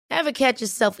Ever catch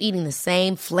yourself eating the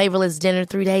same flavorless dinner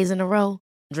 3 days in a row?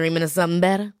 Dreaming of something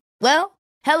better? Well,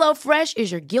 HelloFresh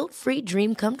is your guilt-free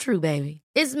dream come true, baby.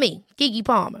 It's me, Keke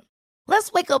Palmer.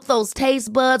 Let's wake up those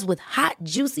taste buds with hot,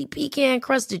 juicy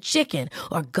pecan-crusted chicken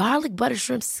or garlic butter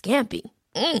shrimp scampi.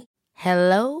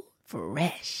 Hello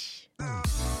Fresh.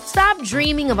 Stop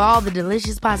dreaming of all the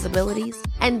delicious possibilities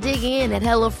and dig in at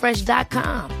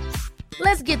HelloFresh.com.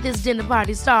 Let's get this dinner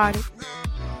party started.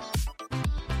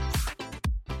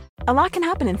 A lot can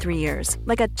happen in 3 years,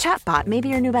 like a chatbot may be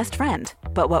your new best friend.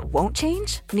 But what won't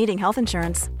change? Needing health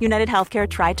insurance. United Healthcare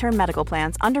Tri-Term Medical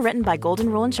Plans, underwritten by Golden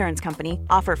Rule Insurance Company,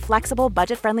 offer flexible,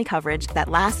 budget-friendly coverage that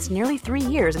lasts nearly 3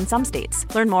 years in some states.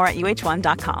 Learn more at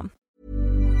uh1.com.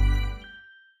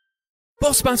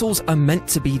 Boss battles are meant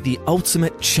to be the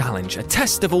ultimate challenge, a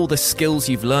test of all the skills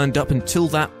you've learned up until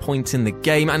that point in the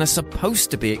game, and are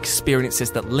supposed to be experiences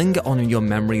that linger on in your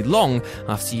memory long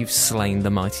after you've slain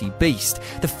the mighty beast.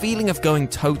 The feeling of going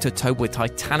toe-to-toe with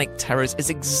titanic terrors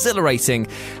is exhilarating,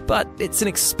 but it's an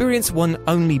experience one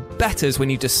only betters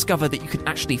when you discover that you can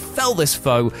actually fell this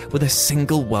foe with a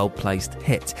single well-placed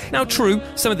hit. Now true,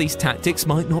 some of these tactics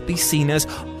might not be seen as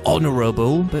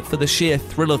honourable, but for the sheer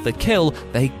thrill of the kill,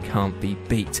 they can't be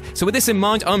beat. So with this in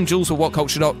mind, I'm Jules for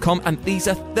WhatCulture.com, and these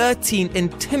are 13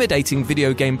 intimidating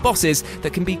video game bosses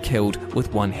that can be killed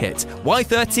with one hit. Why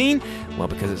 13? Well,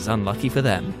 because it's unlucky for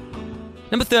them.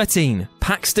 Number 13,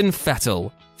 Paxton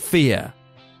Fettel, Fear.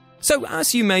 So,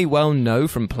 as you may well know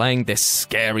from playing this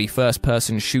scary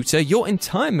first-person shooter, your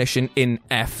entire mission in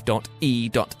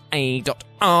F.E.A.R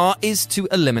is to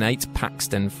eliminate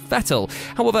Paxton Fettel.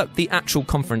 However, the actual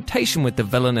confrontation with the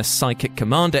villainous psychic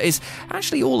commander is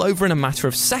actually all over in a matter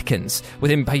of seconds, with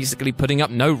him basically putting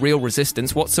up no real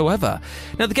resistance whatsoever.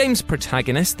 Now, the game's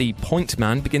protagonist, the Point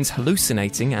Man, begins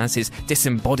hallucinating as his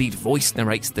disembodied voice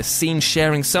narrates the scene,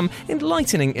 sharing some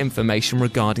enlightening information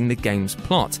regarding the game's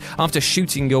plot. After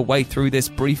shooting your way through this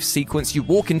brief sequence, you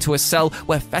walk into a cell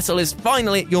where Fettel is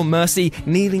finally at your mercy,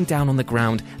 kneeling down on the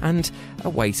ground and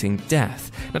awaiting death.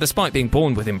 Now, despite being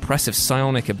born with impressive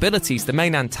psionic abilities, the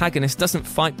main antagonist doesn't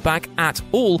fight back at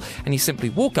all, and you simply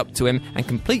walk up to him and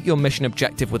complete your mission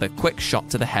objective with a quick shot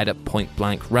to the head at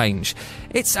point-blank range.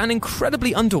 It's an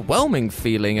incredibly underwhelming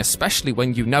feeling, especially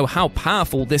when you know how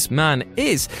powerful this man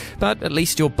is, but at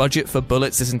least your budget for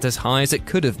bullets isn't as high as it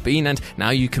could have been, and now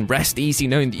you can rest easy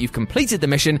knowing that you've completed the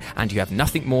mission and you have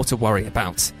nothing more to worry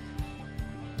about.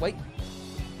 Wait,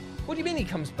 what do you mean he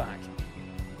comes back?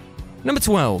 Number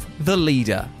 12, The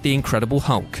Leader, The Incredible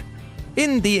Hulk.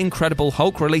 In The Incredible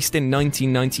Hulk, released in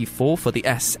 1994 for the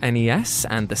SNES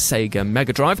and the Sega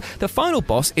Mega Drive, the final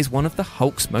boss is one of the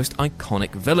Hulk's most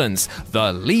iconic villains,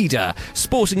 the Leader.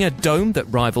 Sporting a dome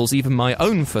that rivals even my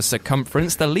own for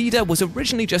circumference, the Leader was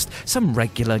originally just some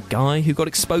regular guy who got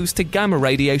exposed to gamma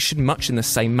radiation much in the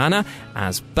same manner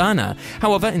as Banner.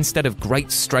 However, instead of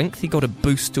great strength, he got a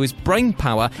boost to his brain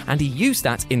power, and he used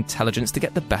that intelligence to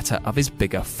get the better of his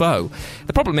bigger foe.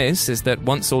 The problem is that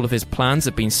once all of his plans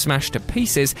have been smashed to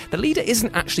pieces, the Leader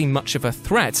isn't actually much of a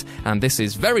threat, and this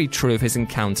is very true of his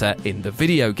encounter in the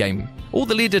video game. All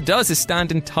the Leader does is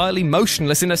stand entirely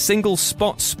motionless in a single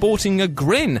spot, sporting a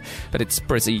grin, but it's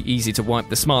pretty easy to wipe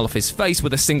the smile off his face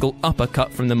with a single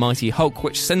uppercut from the mighty Hulk,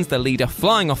 which sends the Leader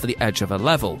flying off the edge of a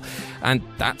level. And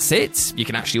that's it. You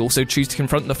can actually also choose to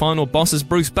confront the final boss as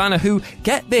Bruce Banner, who,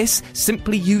 get this,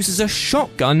 simply uses a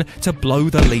shotgun to blow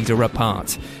the Leader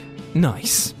apart.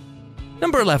 Nice.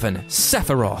 Number 11,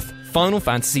 Sephiroth, Final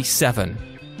Fantasy VII.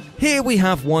 Here we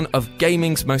have one of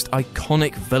gaming's most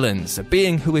iconic villains, a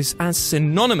being who is as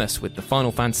synonymous with the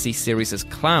Final Fantasy series as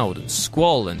Cloud and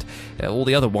Squall and all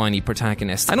the other whiny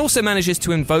protagonists, and also manages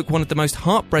to invoke one of the most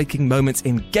heartbreaking moments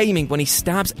in gaming when he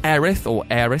stabs Aerith, or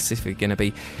Aeris if you're going to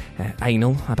be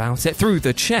anal about it, through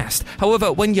the chest.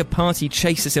 However, when your party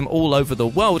chases him all over the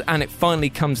world and it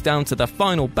finally comes down to the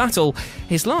final battle,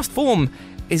 his last form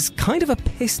is kind of a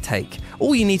piss take.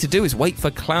 All you need to do is wait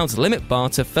for Cloud's limit bar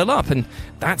to fill up, and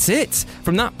that's it.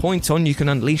 From that point on, you can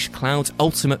unleash Cloud's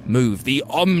ultimate move, the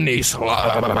Omni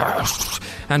Slash,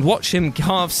 and watch him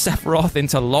carve Sephiroth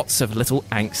into lots of little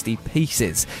angsty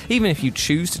pieces. Even if you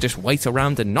choose to just wait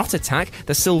around and not attack,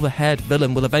 the silver-haired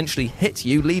villain will eventually hit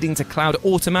you, leading to Cloud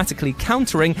automatically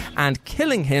countering and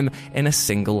killing him in a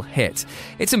single hit.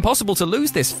 It's impossible to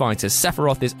lose this fight, as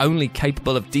Sephiroth is only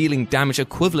capable of dealing damage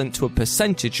equivalent to a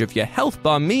percentage of your health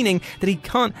bar, meaning that he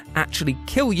can't actually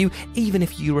kill you even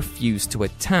if you refuse to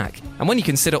attack. And when you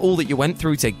consider all that you went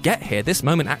through to get here, this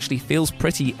moment actually feels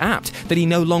pretty apt, that he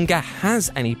no longer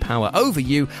has any power over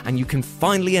you and you can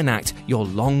finally enact your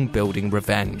long-building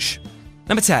revenge.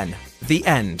 Number 10. The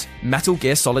End, Metal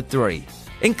Gear Solid 3.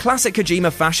 In classic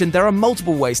Kojima fashion, there are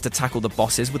multiple ways to tackle the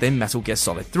bosses within Metal Gear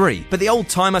Solid 3, but the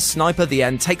old-timer Sniper the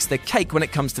End takes the cake when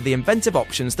it comes to the inventive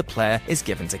options the player is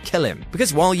given to kill him.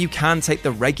 Because while you can take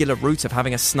the regular route of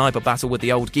having a sniper battle with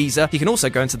the old geezer, you can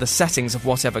also go into the settings of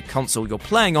whatever console you're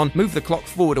playing on, move the clock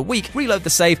forward a week, reload the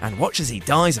save, and watch as he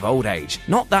dies of old age.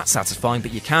 Not that satisfying,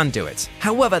 but you can do it.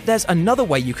 However, there's another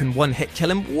way you can one-hit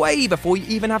kill him way before you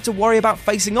even have to worry about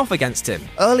facing off against him.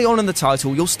 Early on in the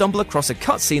title, you'll stumble across a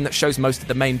cutscene that shows most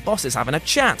of the main bosses having a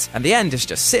chat, and the End is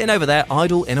just sitting over there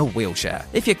idle in a wheelchair.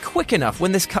 If you're quick enough,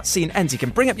 when this cutscene ends, you can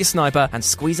bring up your sniper and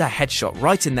squeeze a headshot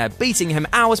right in there, beating him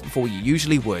hours before you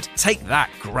usually would. Take that,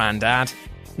 Grandad.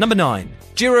 Number 9.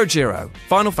 Jiro Jiro,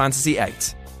 Final Fantasy VIII.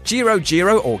 Jiro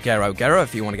Jiro, or Gero Gero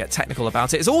if you want to get technical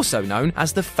about it, is also known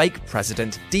as the fake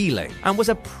President D-Ling, and was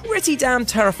a pretty damn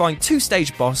terrifying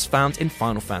two-stage boss found in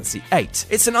Final Fantasy VIII.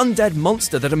 It's an undead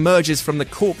monster that emerges from the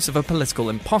corpse of a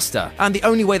political imposter, and the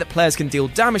only way that players can deal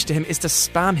damage to him is to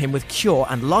spam him with cure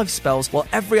and life spells while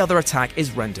every other attack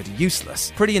is rendered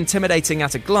useless. Pretty intimidating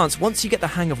at a glance. Once you get the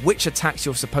hang of which attacks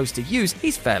you're supposed to use,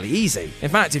 he's fairly easy. In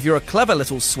fact, if you're a clever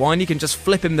little swine, you can just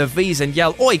flip him the V's and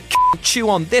yell, "Oi, chew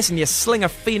on this," and you sling a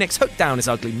Phoenix hook down his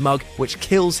ugly mug, which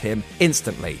kills him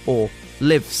instantly. Or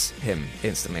lives him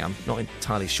instantly, I'm not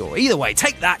entirely sure. Either way,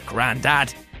 take that,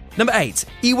 Grandad. Number 8.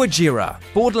 Iwajira,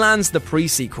 Borderlands the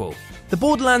pre-sequel. The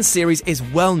Borderlands series is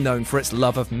well known for its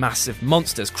love of massive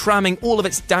monsters, cramming all of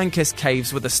its dankest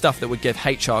caves with the stuff that would give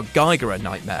H.R. Geiger a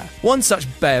nightmare. One such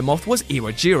behemoth was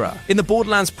Iwajira, in the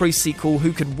Borderlands pre-sequel,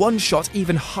 who could one-shot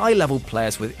even high-level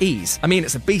players with ease. I mean,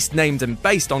 it's a beast named and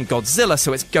based on Godzilla,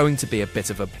 so it's going to be a bit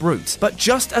of a brute. But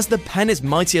just as the pen is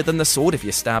mightier than the sword if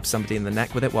you stab somebody in the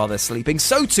neck with it while they're sleeping,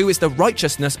 so too is the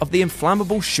righteousness of the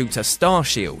inflammable shooter Star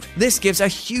Shield. This gives a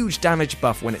huge damage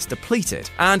buff when it's depleted,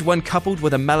 and when coupled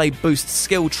with a melee boost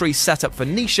skill tree setup for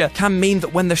Nisha, can mean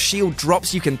that when the shield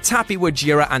drops, you can tap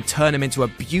Iwajira and turn him into a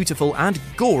beautiful and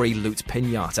gory loot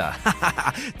pinata.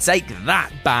 Take that,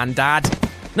 Bandad.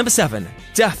 Number 7.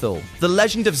 Deathel, The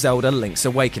Legend of Zelda Link's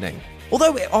Awakening.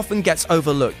 Although it often gets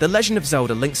overlooked, The Legend of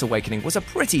Zelda Link's Awakening was a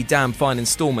pretty damn fine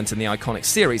installment in the iconic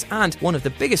series, and one of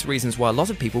the biggest reasons why a lot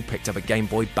of people picked up a Game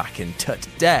Boy back in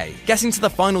today. Getting to the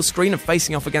final screen and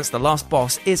facing off against the last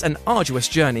boss is an arduous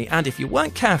journey, and if you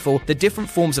weren't careful, the different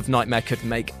forms of Nightmare could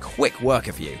make quick work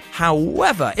of you.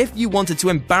 However, if you wanted to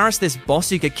embarrass this boss,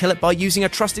 you could kill it by using a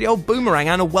trusty old boomerang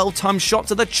and a well-timed shot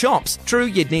to the chops. True,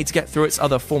 you'd need to get through its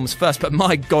other forms first, but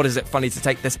my god is it funny to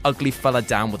take this ugly fella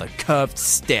down with a curved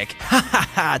stick.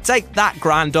 Take that,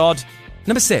 Grandad.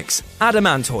 Number 6.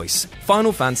 Adamantoise,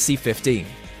 Final Fantasy 15.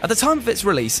 At the time of its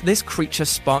release, this creature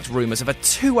sparked rumours of a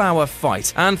 2-hour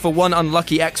fight, and for one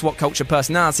unlucky X-What Culture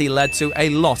personality led to a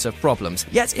lot of problems.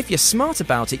 Yet, if you're smart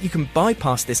about it, you can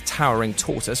bypass this towering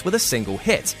tortoise with a single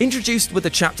hit. Introduced with the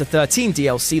Chapter 13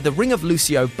 DLC, the Ring of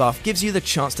Lucio buff gives you the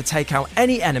chance to take out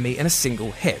any enemy in a single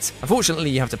hit.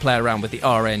 Unfortunately, you have to play around with the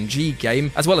RNG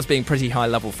game, as well as being pretty high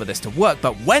level for this to work,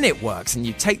 but when it works and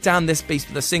you take down this beast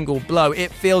with a single blow,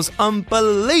 it feels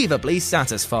unbelievably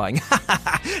satisfying.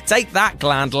 Take that,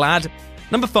 Gland Lad.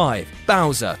 Number 5.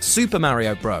 Bowser, Super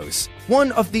Mario Bros.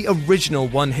 One of the original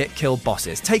one-hit kill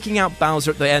bosses, taking out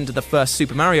Bowser at the end of the first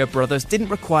Super Mario Bros. Didn't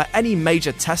require any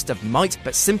major test of might,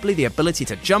 but simply the ability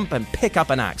to jump and pick up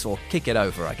an axe, or kick it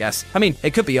over, I guess. I mean,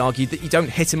 it could be argued that you don't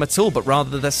hit him at all, but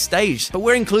rather the stage. But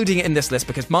we're including it in this list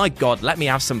because, my god, let me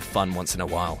have some fun once in a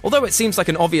while. Although it seems like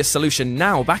an obvious solution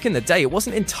now, back in the day it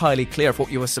wasn't entirely clear of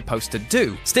what you were supposed to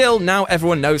do. Still, now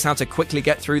everyone knows how to quickly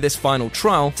get through this final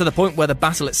trial, to the point where the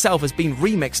battle itself has been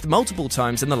remixed multiple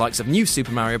times in the likes of New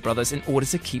Super Mario Bros. In order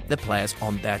to keep the players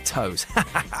on their toes.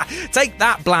 Take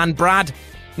that, Bland Brad.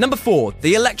 Number 4.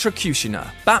 The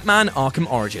Electrocutioner, Batman Arkham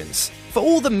Origins. For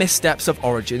all the missteps of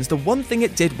Origins, the one thing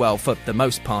it did well, for the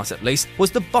most part at least, was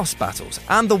the boss battles.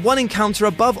 And the one encounter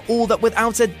above all that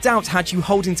without a doubt had you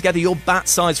holding together your bat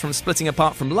sides from splitting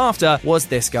apart from laughter was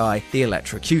this guy, the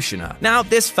Electrocutioner. Now,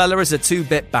 this fella is a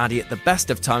 2-bit baddie at the best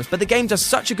of times, but the game does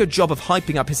such a good job of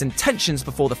hyping up his intentions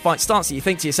before the fight starts that you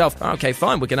think to yourself, okay,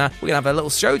 fine, we're gonna have a little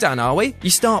showdown, are we?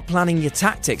 You start planning your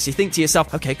tactics. You think to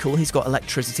yourself, okay, cool, he's got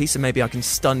electricity, so maybe I can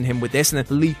stun him with this and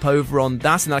then leap over on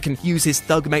that, and I can use his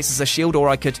thug mates as a shield, or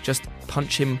I could just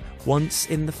punch him once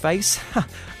in the face.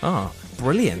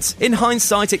 Brilliant. In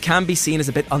hindsight, it can be seen as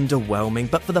a bit underwhelming,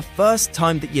 but for the first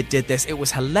time that you did this, it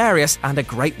was hilarious and a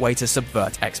great way to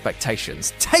subvert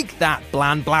expectations. Take that,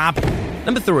 Bland Blab!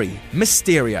 Number 3.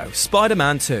 Mysterio,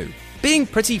 Spider-Man 2. Being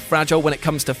pretty fragile when it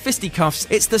comes to fisticuffs,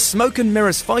 it's the smoke and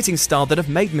mirrors fighting style that have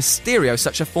made Mysterio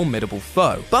such a formidable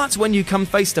foe. But when you come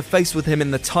face to face with him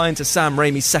in the tie-in to Sam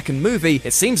Raimi's second movie,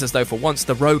 it seems as though for once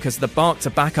the Rogue has the bark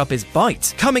to back up his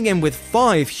bite. Coming in with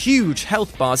 5 huge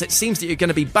health bars, it seems that you're going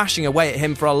to be bashing away at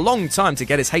him for a long time to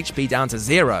get his HP down to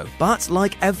 0. But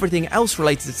like everything else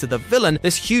related to the villain,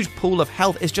 this huge pool of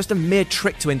health is just a mere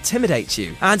trick to intimidate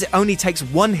you, and it only takes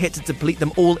one hit to deplete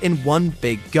them all in one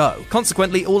big go.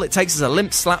 Consequently, all it takes is a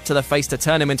limp slap to the face to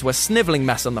turn him into a snivelling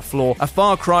mess on the floor, a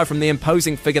far cry from the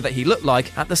imposing figure that he looked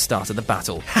like at the start of the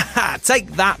battle. Haha, take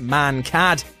that, man,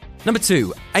 cad! Number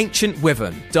 2, Ancient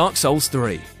Wyvern, Dark Souls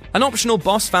 3. An optional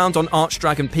boss found on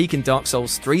Archdragon Peak in Dark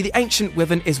Souls 3, the Ancient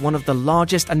Wyvern is one of the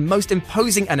largest and most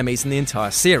imposing enemies in the entire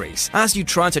series. As you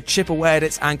try to chip away at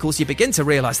its ankles, you begin to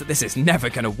realise that this is never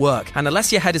going to work, and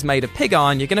unless your head is made of pig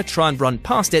iron, you're going to try and run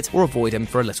past it or avoid him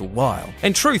for a little while.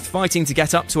 In truth, fighting to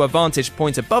get up to a vantage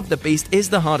point above the beast is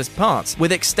the hardest part,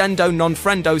 with extendo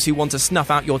non-friendos who want to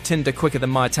snuff out your Tinder quicker than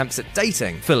my attempts at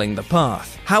dating filling the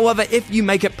path. However, if you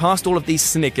make it past all of these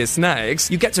snicker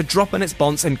snags, you get to drop on its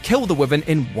bonds and kill the Wyvern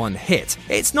in one hit.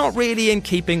 It's not really in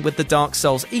keeping with the Dark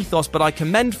Souls ethos, but I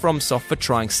commend FromSoft for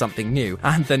trying something new,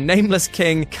 and the Nameless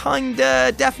King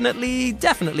kinda, definitely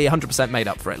 100% made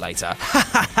up for it later. Ha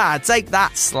ha ha, take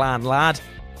that, Slan lad.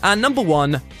 And number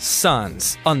 1,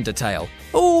 Sans, Undertale.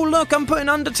 Oh, look, I'm putting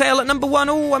Undertale at number 1.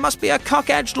 Oh, I must be a cock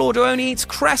edgelord who only eats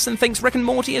cress and thinks Rick and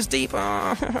Morty is deep.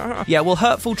 Yeah, well,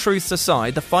 hurtful truths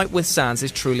aside, the fight with Sans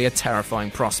is truly a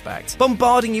terrifying prospect.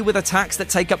 Bombarding you with attacks that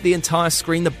take up the entire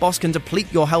screen, the boss can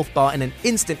deplete your health bar in an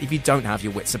instant if you don't have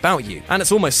your wits about you. And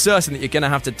it's almost certain that you're going to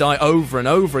have to die over and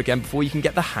over again before you can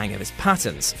get the hang of his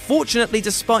patterns. Fortunately,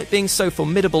 despite being so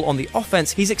formidable on the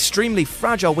offense, he's extremely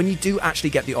fragile when you do actually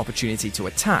get the opportunity to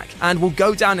attack, and will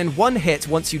go down in one hit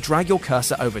once you drag your cursor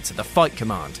over to the fight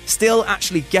command. Still,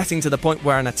 actually getting to the point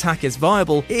where an attack is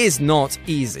viable is not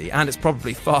easy, and it's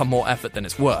probably far more effort than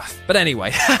it's worth. But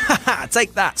anyway,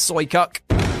 take that, soy cuck.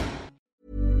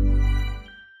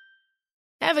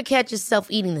 Ever catch yourself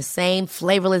eating the same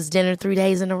flavorless dinner 3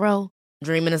 days in a row?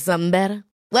 Dreaming of something better?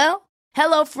 Well,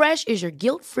 HelloFresh is your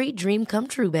guilt-free dream come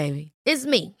true, baby. It's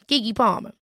me, Keke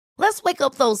Palmer. Let's wake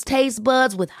up those taste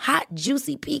buds with hot,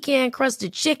 juicy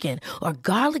pecan-crusted chicken or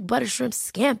garlic butter shrimp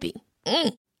scampi.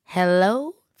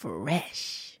 Hello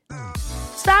Fresh.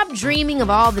 Stop dreaming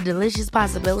of all the delicious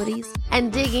possibilities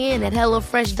and dig in at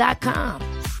HelloFresh.com.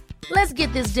 Let's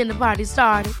get this dinner party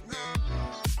started.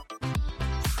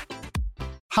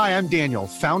 Hi, I'm Daniel,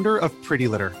 founder of Pretty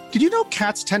Litter. Did you know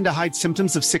cats tend to hide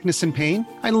symptoms of sickness and pain?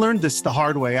 I learned this the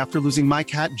hard way after losing my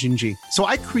cat, Gingy. So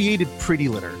I created Pretty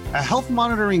Litter, a health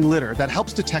monitoring litter that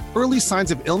helps detect early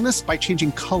signs of illness by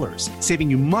changing colors, saving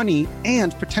you money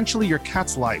and potentially your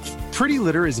cat's life. Pretty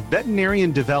Litter is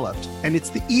veterinarian developed, and it's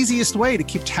the easiest way to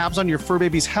keep tabs on your fur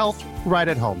baby's health right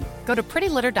at home. Go to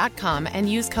prettylitter.com and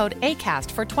use code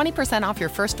ACAST for 20% off your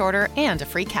first order and a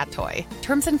free cat toy.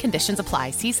 Terms and conditions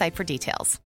apply. See site for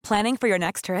details. Planning for your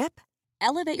next trip?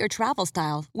 Elevate your travel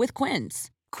style with Quince.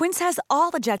 Quince has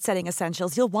all the jet-setting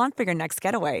essentials you'll want for your next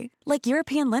getaway, like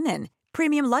European linen,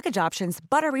 premium luggage options,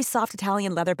 buttery soft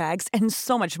Italian leather bags, and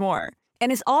so much more.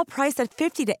 And is all priced at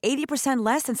 50 to 80%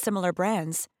 less than similar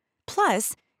brands.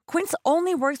 Plus, Quince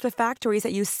only works with factories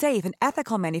that use safe and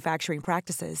ethical manufacturing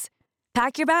practices.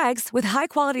 Pack your bags with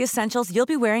high-quality essentials you'll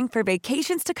be wearing for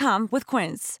vacations to come with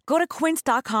Quince. Go to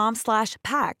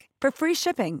quince.com/pack for free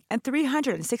shipping and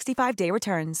 365-day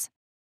returns.